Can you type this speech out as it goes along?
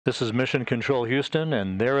This is Mission Control Houston,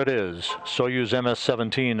 and there it is, Soyuz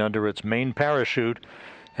MS-17 under its main parachute.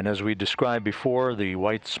 And as we described before, the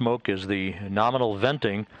white smoke is the nominal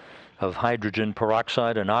venting of hydrogen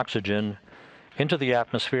peroxide and oxygen into the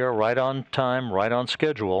atmosphere, right on time, right on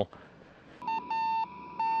schedule.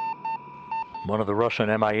 One of the Russian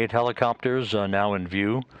Mi-8 helicopters now in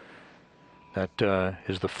view. That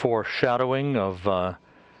is the foreshadowing of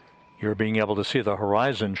you're being able to see the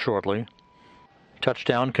horizon shortly.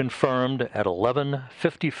 Touchdown confirmed at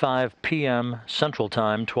 11:55 p.m. Central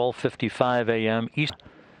Time, 12:55 a.m. East.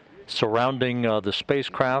 Surrounding the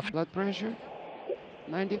spacecraft. Blood pressure,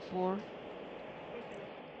 94.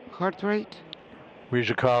 Heart rate.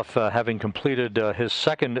 Ryzhikov having completed his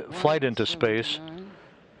second flight into space.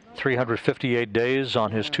 358 days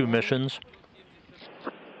on his 2 missions.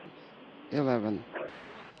 11.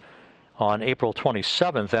 On April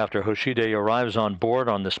 27th, after Hoshide arrives on board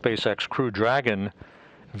on the SpaceX Crew Dragon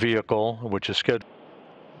vehicle, which is scheduled.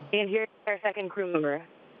 And here's our second crew member.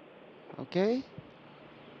 Okay.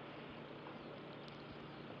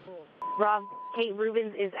 Rob, Kate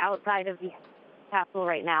Rubins is outside of the capsule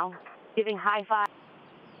right now, giving high five.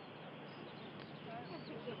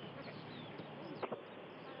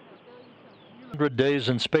 Days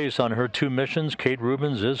in space on her 2 missions. Kate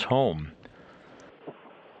Rubins is home.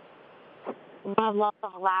 Lots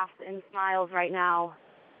of laughs and smiles right now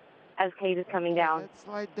as Kate is coming down. Let's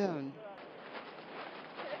slide down.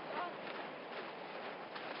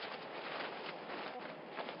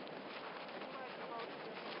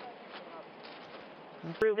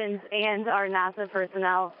 Rubins and our NASA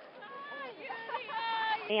personnel.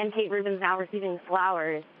 And Kate Rubins now receiving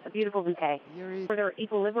flowers, a beautiful bouquet, for their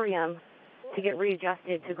equilibrium to get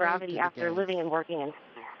readjusted to gravity after living and working in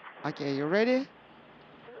space. Okay, you ready?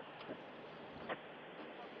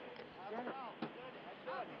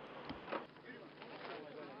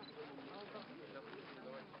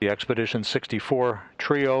 The Expedition 64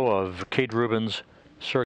 trio of Kate Rubins,